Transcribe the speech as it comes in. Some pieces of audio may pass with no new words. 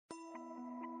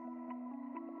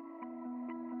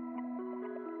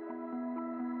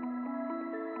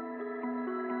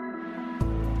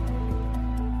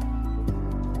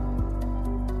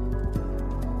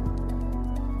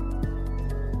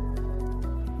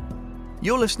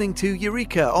You're listening to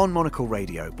Eureka on Monocle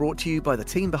Radio, brought to you by the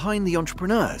team behind The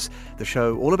Entrepreneurs, the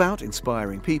show all about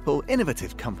inspiring people,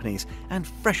 innovative companies, and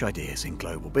fresh ideas in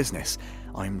global business.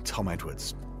 I'm Tom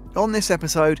Edwards. On this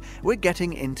episode, we're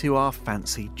getting into our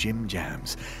fancy gym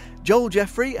jams. Joel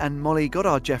Jeffery and Molly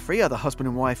Goddard Jeffery are the husband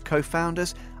and wife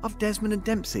co-founders of Desmond and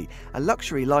Dempsey, a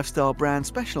luxury lifestyle brand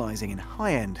specialising in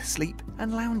high-end sleep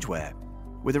and loungewear.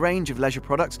 With a range of leisure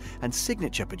products and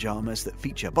signature pyjamas that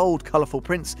feature bold, colourful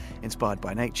prints inspired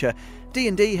by nature,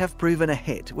 D&D have proven a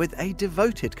hit with a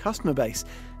devoted customer base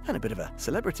and a bit of a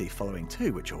celebrity following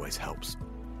too, which always helps.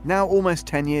 Now, almost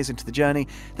 10 years into the journey,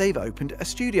 they've opened a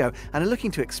studio and are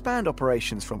looking to expand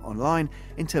operations from online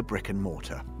into brick and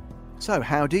mortar. So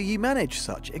how do you manage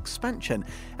such expansion?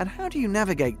 And how do you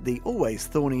navigate the always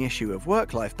thorny issue of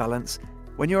work-life balance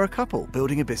when you're a couple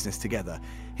building a business together?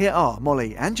 Here are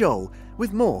Molly and Joel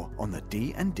with more on the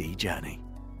D&D journey.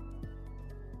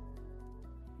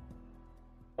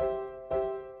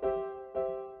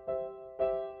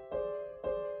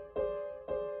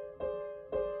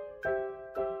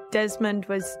 Desmond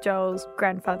was Joel's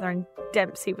grandfather and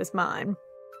Dempsey was mine.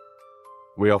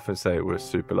 We often say we're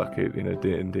super lucky.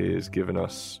 D&D has given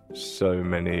us so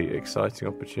many exciting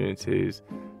opportunities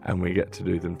and we get to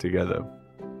do them together.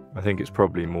 I think it's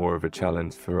probably more of a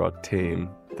challenge for our team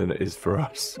than it is for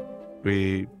us.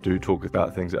 We do talk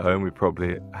about things at home. We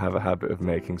probably have a habit of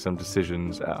making some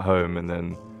decisions at home and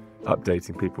then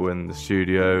updating people in the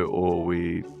studio, or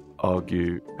we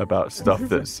argue about stuff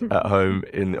that's at home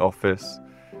in the office.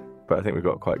 But I think we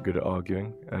got quite good at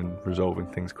arguing and resolving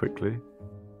things quickly.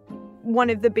 One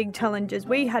of the big challenges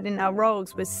we had in our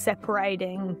roles was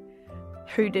separating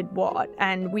who did what,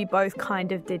 and we both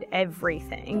kind of did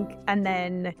everything. And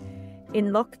then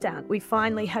in lockdown, we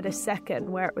finally had a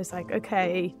second where it was like,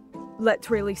 okay,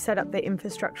 let's really set up the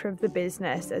infrastructure of the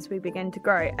business as we begin to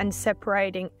grow. And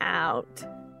separating out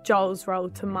Joel's role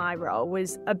to my role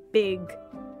was a big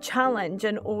challenge,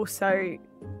 and also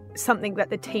something that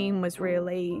the team was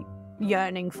really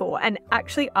yearning for and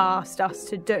actually asked us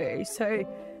to do. So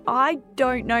I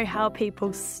don't know how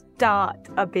people start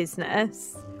a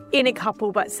business in a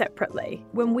couple but separately.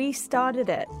 When we started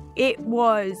it, it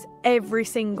was every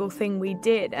single thing we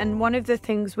did. And one of the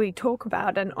things we talk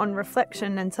about and on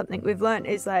reflection and something we've learned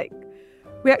is like,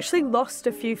 we actually lost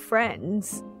a few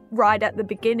friends right at the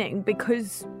beginning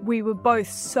because we were both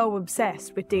so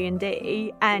obsessed with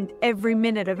D&D and every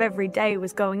minute of every day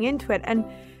was going into it. And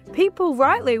people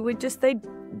rightly would just, they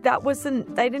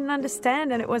didn't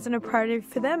understand and it wasn't a priority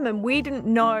for them. And we didn't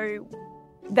know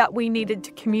that we needed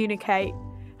to communicate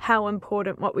how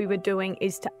important what we were doing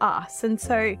is to us. And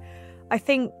so I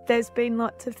think there's been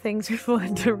lots of things we've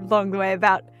learned along the way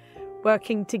about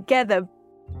working together.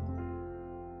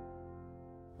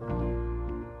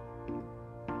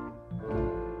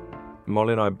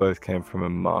 Molly and I both came from a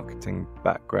marketing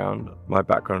background. My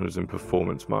background was in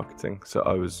performance marketing, so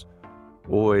I was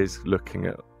always looking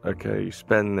at, okay, you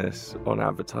spend this on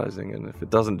advertising, and if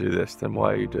it doesn't do this, then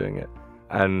why are you doing it?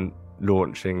 And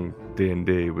launching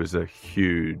D&D was a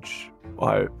huge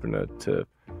eye-opener to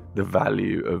the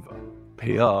value of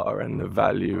PR and the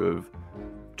value of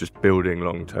just building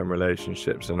long-term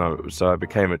relationships. And so I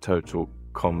became a total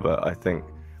convert. I think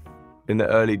in the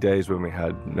early days when we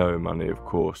had no money, of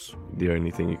course, the only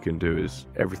thing you can do is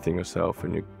everything yourself,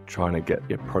 and you're trying to get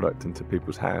your product into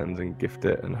people's hands and gift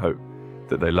it and hope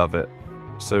that they love it.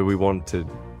 So we wanted,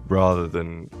 rather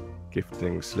than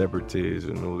gifting celebrities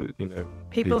and all the,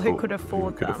 people who could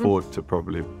afford them. Afford to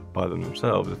probably buy them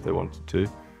themselves if they wanted to.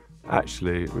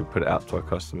 Actually, we put it out to our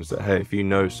customers that, hey, if you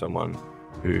know someone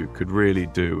who could really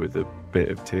do with a bit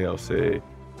of TLC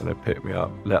and a pick me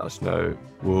up, let us know.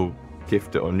 We'll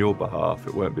gift it on your behalf.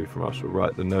 It won't be from us. We'll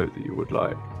write the note that you would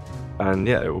like. And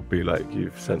yeah, it will be like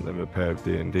you've sent them a pair of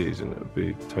D&Ds and it would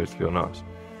be totally on us.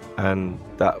 And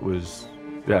that was,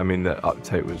 the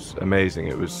uptake was amazing.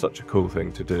 It was such a cool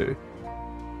thing to do.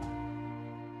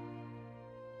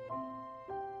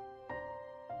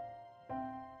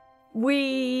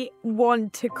 We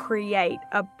want to create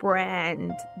a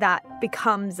brand that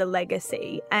becomes a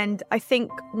legacy. And I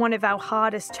think one of our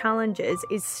hardest challenges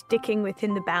is sticking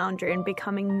within the boundary and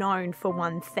becoming known for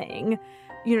one thing.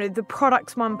 The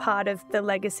product's one part of the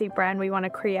legacy brand we want to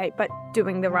create, but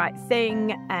doing the right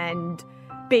thing and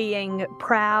being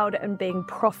proud and being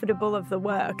profitable of the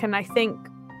work. And I think,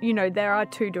 there are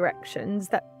two directions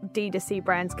that D2C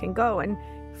brands can go, and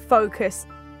focus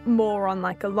more on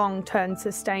like a long-term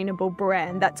sustainable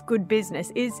brand that's good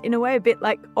business is in a way a bit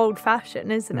like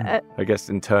old-fashioned, isn't it? I guess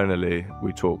internally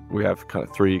we have kind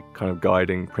of three kind of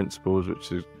guiding principles,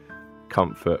 which is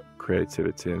comfort,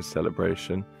 creativity and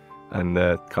celebration. And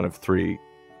they're kind of three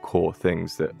core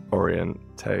things that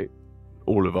orientate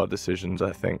all of our decisions,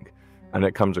 I think. And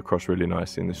it comes across really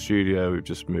nicely in the studio. We've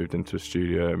just moved into a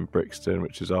studio in Brixton,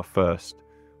 which is our first,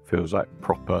 feels like,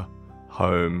 proper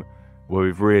home, where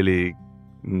we've really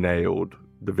nailed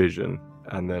the vision.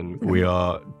 And then we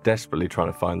are desperately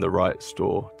trying to find the right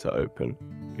store to open.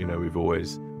 You know, we've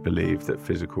always believed that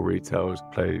physical retail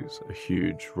plays a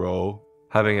huge role.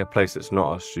 Having a place that's not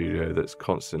our studio, that's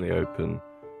constantly open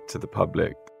to the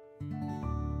public.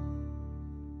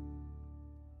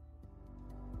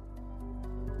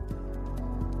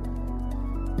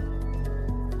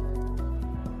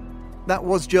 That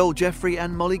was Joel Jeffery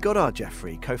and Molly Goddard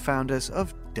Jeffery, co-founders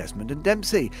of Desmond and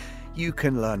Dempsey. You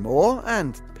can learn more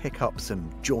and pick up some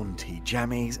jaunty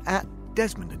jammies at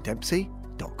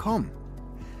desmondanddempsey.com.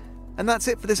 And that's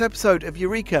it for this episode of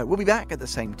Eureka. We'll be back at the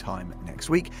same time next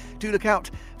week. Do look out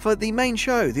for the main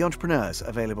show, The Entrepreneurs,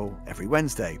 available every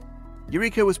Wednesday.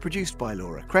 Eureka was produced by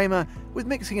Laura Kramer, with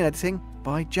mixing and editing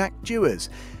by Jack Dewars.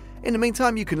 In the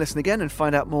meantime, you can listen again and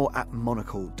find out more at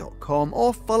monocle.com,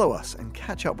 or follow us and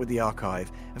catch up with the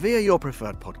archive via your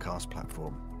preferred podcast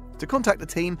platform. To contact the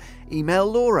team, email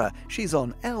Laura. She's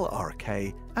on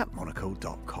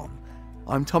lrk@monocle.com.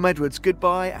 I'm Tom Edwards.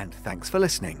 Goodbye, and thanks for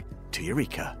listening to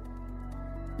Eureka.